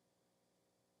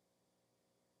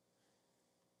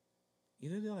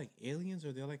 Either they're like aliens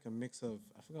or they're like a mix of,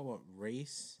 I forgot what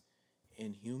race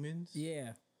and humans.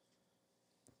 Yeah.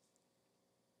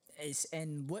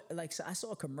 So I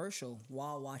saw a commercial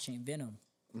while watching Venom.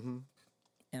 Mm-hmm.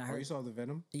 And I heard, you saw the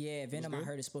Venom? Yeah, Venom. I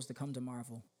heard it's supposed to come to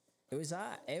Marvel. It was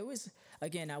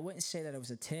again. I wouldn't say that it was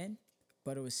a 10,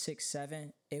 but it was 6,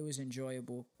 7. It was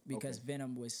enjoyable because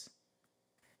Venom was.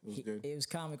 It was good. It was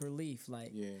comic relief,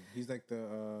 like. Yeah, he's like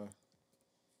the.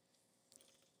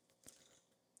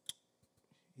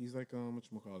 He's like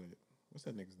whatchamacallit? What's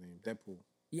that nigga's name? Deadpool.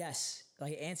 Yes,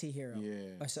 like an anti-hero.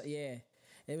 Yeah. Yeah.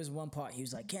 There was one part he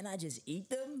was like, "Can I just eat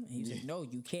them?" And he was like, "No,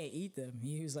 you can't eat them."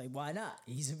 He was like, "Why not?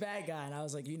 He's a bad guy." And I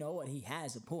was like, "You know what? He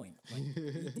has a point. Like,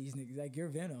 eat these niggas, like you're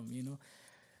Venom, you know."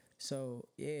 So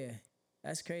yeah,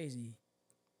 that's crazy.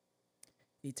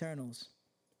 Eternals.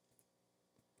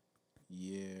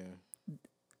 Yeah.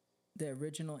 The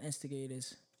original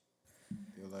instigators.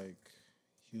 They're like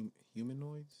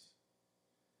humanoids.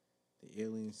 The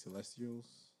alien Celestials.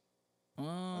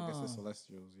 I guess they're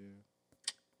Celestials,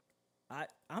 yeah.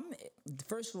 I'm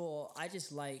first of all, I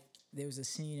just like there was a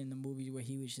scene in the movie where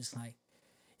he was just like,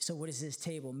 so what is this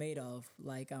table made of?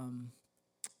 Like,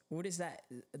 what is that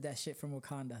shit from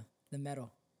Wakanda? The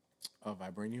metal. Oh,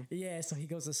 vibranium? Yeah, so he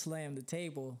goes to slam the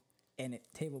table and the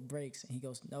table breaks and he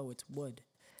goes, no, it's wood.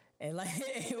 And like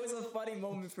it was a funny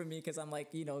moment for me because I'm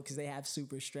like, because they have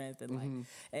super strength and like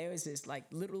it was just like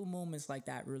little moments like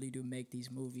that really do make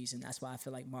these movies, and that's why I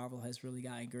feel like Marvel has really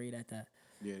gotten great at that.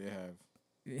 Yeah, they have.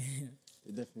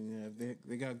 They definitely have.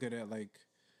 They got good at like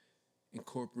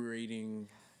incorporating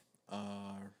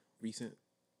recent,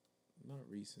 not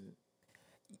recent,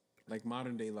 like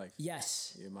modern day life.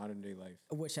 Yes, Yeah, modern day life.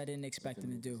 which I didn't expect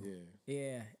them to do.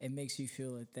 Yeah, it makes you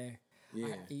feel it there.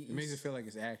 Yeah, it makes it feel like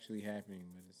it's actually happening,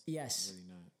 but it's really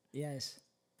not. Yes,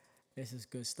 this is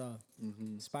good stuff.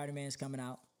 Spider-Man's coming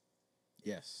out.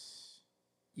 Yes.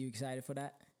 You excited for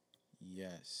that?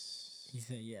 Yes. He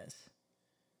said yes. I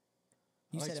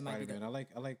You like said it might be Spider-Man.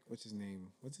 I like what's his name?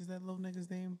 What's that little nigga's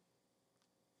name?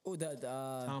 the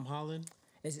Tom Holland.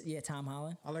 is it, yeah, Tom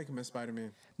Holland. I like him as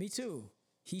Spider-Man. Me too.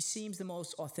 He seems the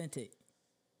most authentic.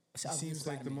 He seems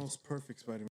like the most perfect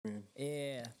Spider-Man.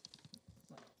 Yeah.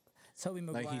 Tobey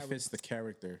Maguire. Like he fits the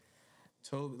character.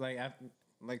 Toby,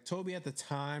 like Toby at the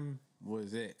time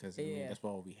was it because I mean, that's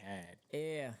all we had.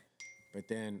 Yeah. But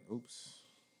then, oops.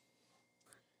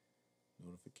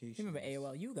 Notification. You remember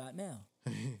AOL? You got mail.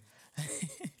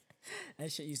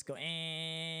 That shit used to go and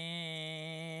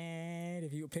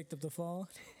if you picked up the phone.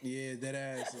 Yeah, that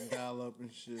ass and dial up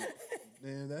and shit.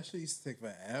 Man, that shit used to take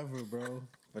forever, bro.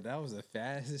 But that was the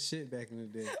fastest shit back in the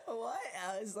day. What?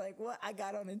 I was like, what? I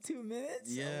got on in 2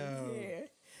 minutes? Yeah. Oh, yeah.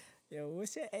 Yo,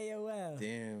 what's your AOL?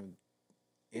 Damn.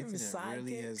 Internet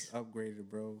really has upgraded,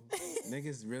 bro.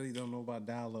 Niggas really don't know about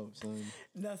dial up, son.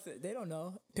 Nothing. They don't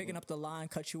know. Picking up the line,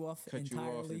 cut you off Cut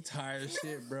entirely. you off entire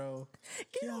shit, bro.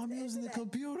 Yo, I'm using the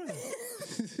computer.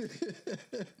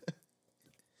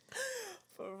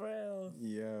 For real.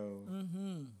 Yo.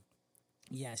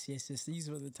 Yes. These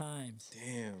were the times.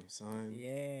 Damn, son.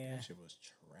 Yeah. That shit was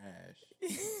trash.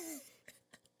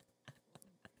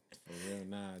 For real,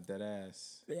 nah, dead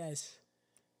ass. Yes.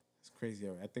 It's crazy.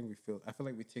 I feel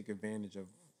like we take advantage of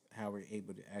how we're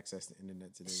able to access the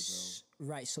internet today, bro.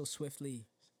 Right, so swiftly.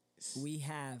 We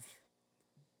have,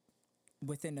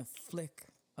 within a flick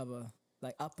of a,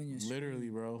 like up in your screen, Literally,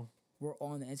 bro. we're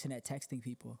on the internet texting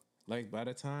people. Like by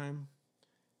the time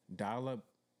dial-up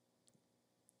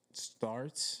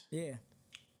starts, Yeah.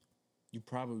 you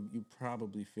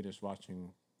probably finish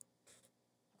watching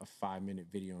a 5-minute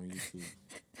video on YouTube,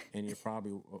 and you're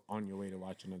probably on your way to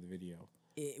watch another video.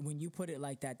 When you put it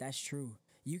like that, that's true.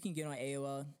 You can get on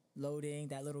AOL, loading,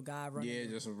 that little guy running. Yeah,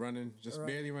 just running,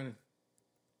 barely running.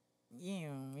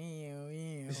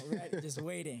 Right, just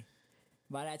waiting.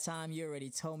 By that time, you already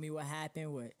told me what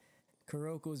happened with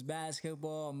Kuroko's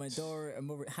basketball,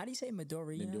 Midoriya. How do you say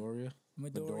Midoriya?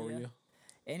 Midoriya.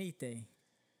 Anything.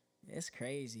 It's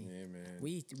crazy. Yeah, man.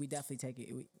 We definitely take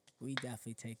it. We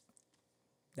definitely take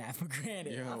that for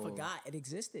granted. Yo. I forgot it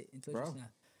existed until Bro. just now.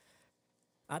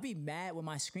 I'd be mad when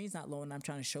my screen's not low and I'm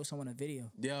trying to show someone a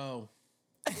video. Yo.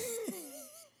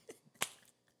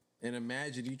 And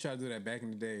imagine you try to do that back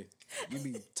in the day. You'd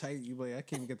be tight. You'd be like, I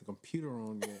can't even get the computer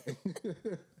on yet.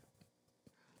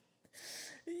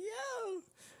 Yo.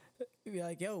 You'd be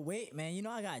like, yo, wait, man. You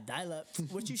know I got dial-up.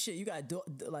 What you shit? You got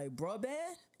like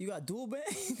broadband? You got dual band?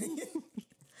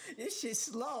 This shit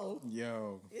slow.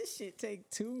 Yo. This shit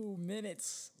take 2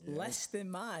 minutes less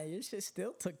than mine. This shit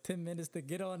still took 10 minutes to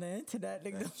get on the internet.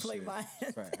 Nigga, don't play my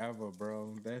forever,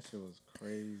 bro. That shit was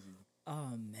crazy.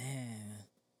 Oh man,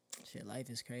 shit, life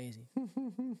is crazy.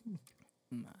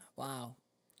 Wow,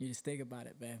 you just think about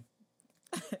it, man.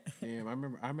 Damn,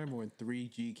 I remember when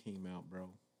 3G came out, bro.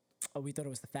 Oh, we thought it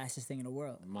was the fastest thing in the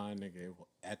world. My nigga,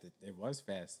 it was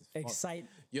fast as fuck. Excite.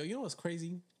 Yo, you know what's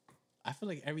crazy? I feel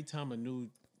like every time a new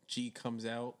G comes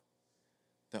out,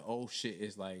 the old shit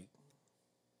is like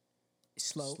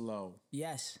slow.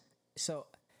 Yes. So.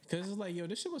 Because it's like, yo,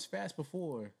 this shit was fast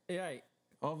before. Right.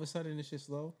 All of a sudden, this shit's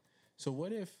slow. So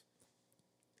what if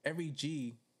every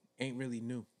G ain't really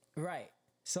new? Right.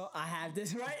 So I have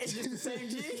this, right? It's just the same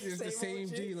G. It's the same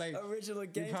G. Like original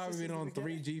game. We've probably been on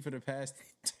 3G for the past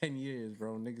 10 years,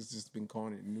 bro. Niggas just been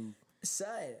calling it new. Son.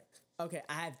 Okay,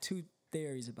 I have two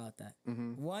theories about that.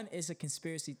 One is a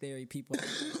conspiracy theory people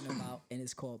are talking about, and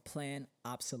it's called planned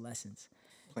obsolescence.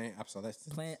 Planned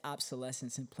obsolescence? Planned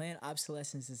obsolescence. And planned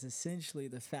obsolescence is essentially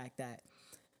the fact that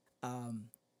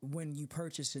when you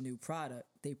purchase a new product,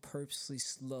 they purposely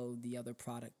slow the other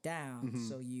product down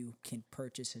so you can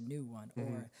purchase a new one.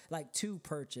 Or like to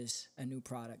purchase a new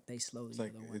product, they slow the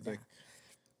other one down. Like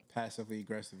passively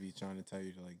aggressively trying to tell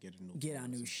you to like get a new Get our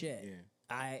new shit. Yeah.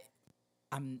 I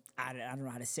don't know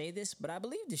how to say this, but I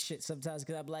believe this shit sometimes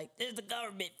because I'm like, there's the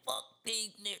government, fuck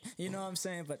these niggas. You know what I'm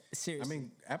saying? But seriously. I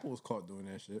mean, Apple was caught doing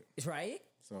that shit. Right?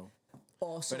 So.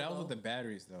 Also, but that was with the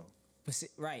batteries though. But see,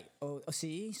 right. Oh,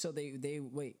 see? So they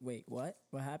wait, what?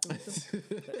 What happened with them?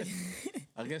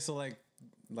 I guess so like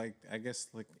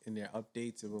in their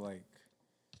updates it will like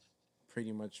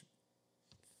pretty much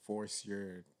force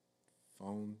your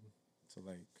phone to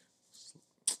like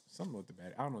something with the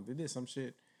battery. I don't know. They did some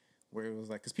shit where it was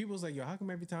like, because people was like, yo, how come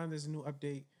every time there's a new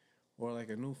update or like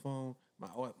a new phone, my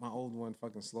old one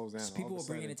fucking slows down? So people were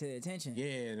bringing it to their attention.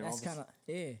 Yeah, and that's kind of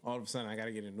all of a sudden I got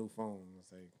to get a new phone.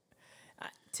 It's like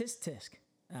tisk.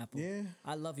 Apple. Yeah,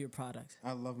 I love your products.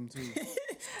 I love them too.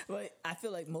 But I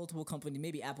feel like multiple companies,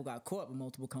 maybe Apple got caught, but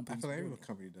multiple I companies. feel like every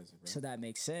company does it, bro. So that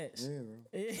makes sense. Yeah, bro.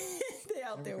 They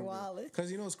out there wilding.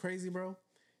 Because you know what's crazy, bro?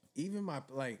 Even my,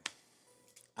 like,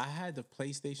 I had the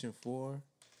PlayStation 4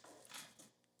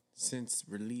 since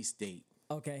release date.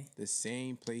 Okay. The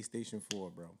same PlayStation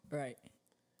 4, bro. Right.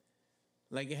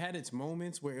 Like, it had its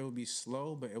moments where it would be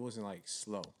slow, but it wasn't, like,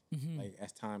 slow. Like,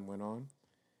 as time went on.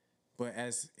 But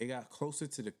as it got closer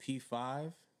to the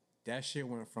P5, that shit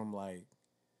went from, like,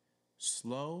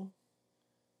 slow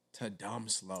to dumb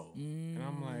slow. And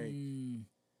I'm like,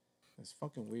 that's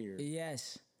fucking weird.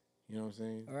 Yes. You know what I'm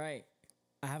saying? All right.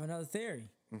 I have another theory.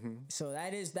 So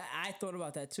that is that I thought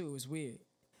about that too. It was weird.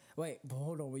 Wait, but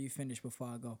hold on. Will you finish before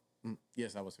I go?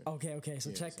 Yes, I was finished. Okay.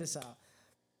 So check this out.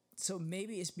 So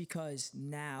maybe it's because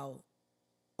now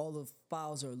all the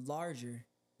files are larger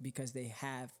because they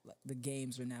have like, the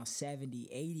games are now 70,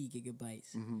 80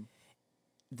 gigabytes.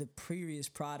 The previous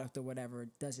product or whatever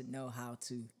doesn't know how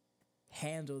to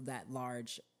handle that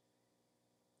large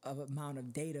of amount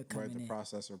of data coming The in.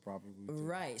 processor probably. Too.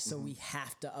 Right, so we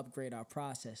have to upgrade our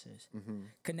processors.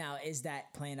 'Cause now, is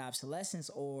that planned obsolescence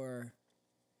or?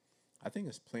 I think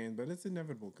it's planned, but it's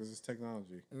inevitable because it's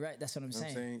technology. Right, that's what I'm You know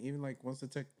saying. what I'm saying? Even like once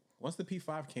the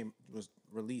P5 was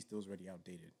released, it was already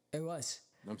outdated. It was.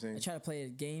 You know what I'm saying? I tried to play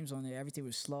games on there. Everything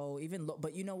was slow.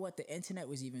 But you know what? The internet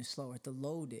was even slower to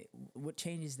load it. What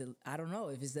changes I don't know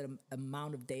if it's the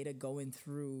amount of data going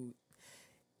through.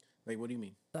 Like, what do you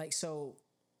mean? Like, so,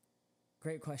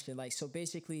 great question. Like, so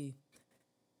basically,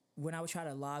 when I would try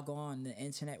to log on the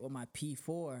internet with my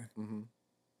P4,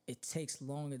 it takes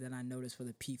longer than I noticed for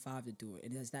the P5 to do it.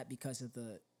 And is that because of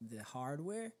the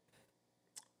hardware?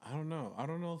 I don't know. I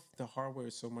don't know if the hardware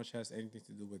so much has anything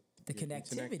to do with The your internet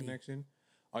connectivity. connection.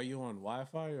 Are you on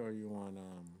Wi-Fi or are you on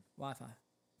Wi-Fi.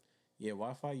 Yeah,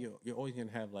 Wi-Fi. You're always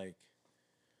gonna have like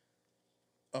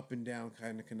up and down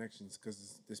kind of connections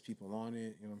because there's people on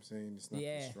it. You know what I'm saying? It's not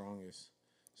the strongest.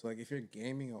 So like if you're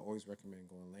gaming, I always recommend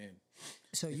going LAN.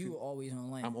 So you always on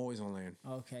LAN? I'm always on LAN.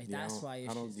 Okay, Yeah, that's why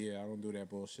I don't do that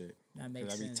bullshit. That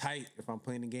makes I be sense. tight if I'm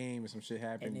playing the game and some shit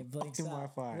happen. And it blinks fucking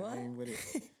out. Wi-Fi. What? I ain't with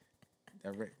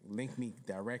it. Link me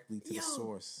directly to the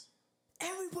source.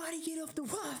 Everybody get off the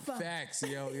Wi-Fi. Facts,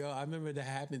 yo. I remember that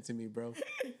happened to me, bro.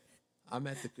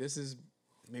 This is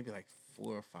maybe like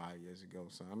 4 or 5 years ago.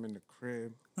 So I'm in the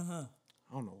crib. I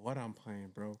don't know what I'm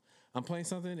playing, bro. I'm playing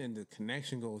something and the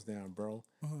connection goes down, bro.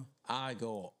 I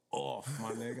go off,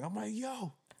 my nigga. I'm like,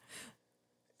 yo,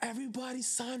 everybody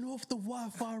sign off the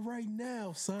Wi-Fi right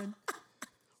now, son.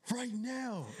 Right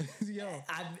now. Yo.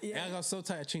 And I got so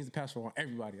tight, I changed the password on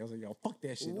everybody. I was like, yo, fuck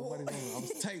that shit. Nobody going. I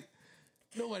was tight.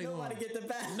 Nobody get the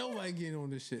password. Nobody getting on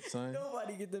this shit, son.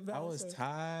 Nobody get the password. I was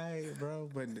tired, bro.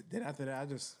 But then after that,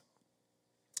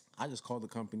 I just called the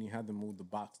company, had to move the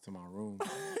box to my room.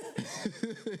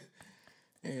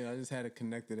 And I just had it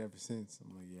connected ever since.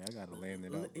 I'm like, yeah, I gotta land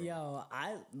it up. Bro. Yo,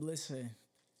 I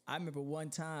remember one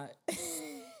time.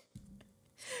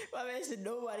 My man said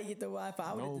nobody get the Wi-Fi.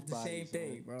 I would have did the same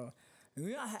thing, bro.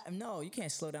 No, you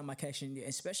can't slow down my connection,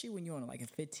 especially when you're on like a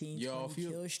 15, 20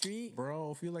 kill streak.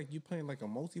 Bro, if you like you playing like a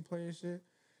multiplayer shit,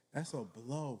 that's a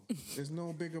blow. There's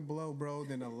no bigger blow, bro,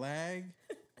 than a lag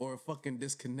or a fucking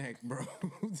disconnect, bro.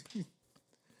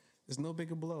 There's no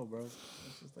bigger blow, bro. It's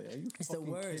just like, are you It's the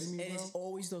fucking worst. kidding me, And bro? it's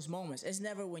always those moments. It's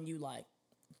never when you like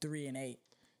 3 and 8.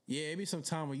 Yeah, it be some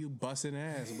time when you busting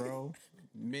ass, bro.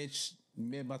 mid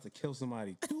about to kill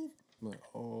somebody. I'm like,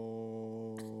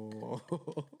 oh.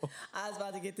 I was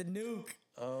about to get the nuke.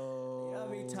 Oh. You know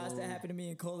how many times that happened to me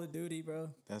in Call of Duty, bro?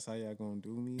 That's how y'all gonna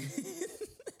do me?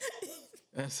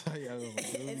 That's how y'all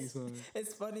gonna do me, son?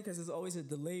 It's funny because it's always a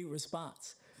delayed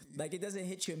response. Like, it doesn't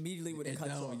hit you immediately when it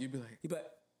cuts off. You be like,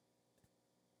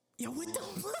 yo, what the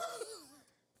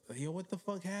fuck? Yo, what the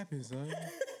fuck happened, son?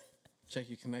 Check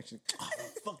your connection. Oh,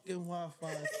 fucking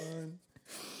Wi-Fi, son.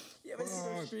 You ever see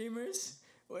those streamers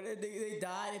when they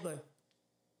die? They be like,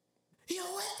 yo,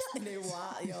 what the? And they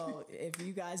wild. Yo, if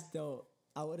you guys don't,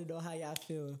 I want to know how y'all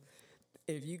feel.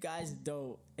 If you guys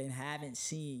don't and haven't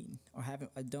seen or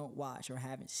don't watch or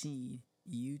haven't seen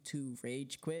YouTube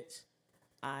Rage Quits,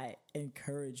 I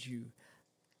encourage you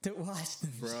to watch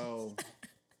them. Bro,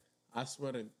 I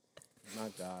swear to my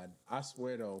God, I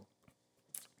swear though,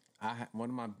 one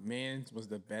of my mans was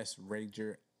the best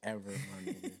rager ever,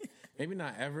 my nigga. Maybe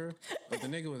not ever, but the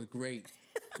nigga was great.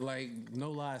 Like,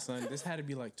 no lie, son. This had to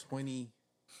be like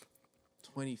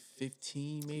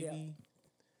 2015, maybe. Yeah.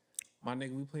 My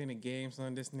nigga, we playing a game,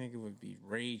 son. This nigga would be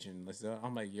raging.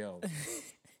 I'm like, yo,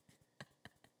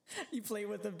 You play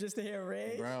with them just to hear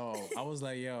rage? bro. I was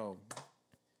like, yo,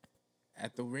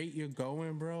 at the rate you're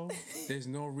going, bro, there's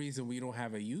no reason we don't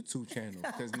have a YouTube channel.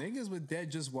 Because niggas would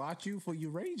dead just watch you for you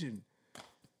raging.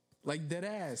 Like, dead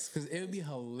ass. Because it would be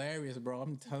hilarious, bro.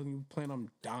 I'm telling you, I'm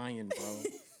dying, bro.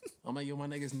 I'm like, yo, my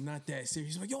nigga's not that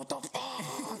serious. He's like, yo, what the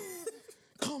fuck?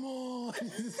 Come on.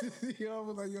 Yo, I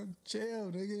was like, yo,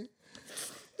 chill, nigga.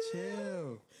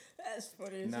 Chill. That's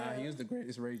funny as Nah, hell. he was the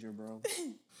greatest rager, bro.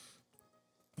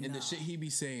 And the shit he be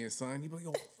saying, son, he be like,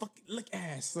 yo, fuck, lick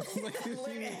ass. Son. Like, he's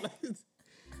saying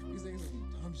some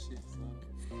dumb shit, son.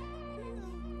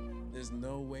 There's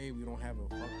no way we don't have a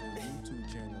fucking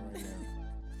YouTube channel right now.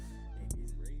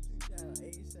 He's raging.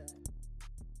 ASAP.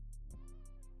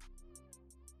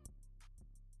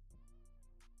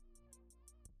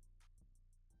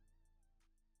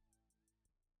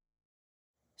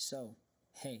 So,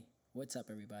 hey, what's up,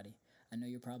 everybody? I know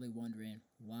you're probably wondering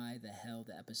why the hell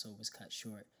the episode was cut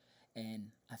short, and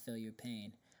I feel your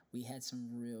pain. We had some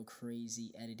real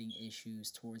crazy editing issues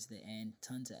towards the end,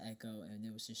 tons of echo, and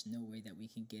there was just no way that we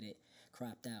can get it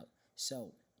cropped out.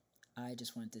 So, I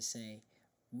just wanted to say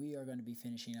we are going to be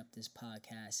finishing up this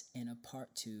podcast in a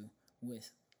part 2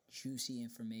 with juicy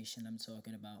information. I'm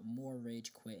talking about more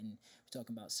rage quitting. We're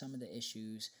talking about some of the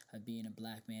issues of being a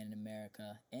black man in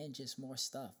America and just more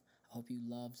stuff. I hope you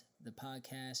loved the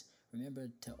podcast. Remember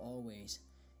to always,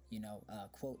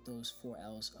 quote those 4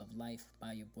 L's of life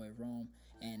by your boy Rome.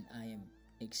 And I am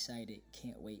excited.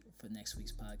 Can't wait for next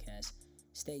week's podcast.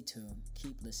 Stay tuned.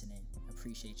 Keep listening.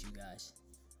 Appreciate you guys.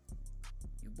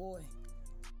 Your boy.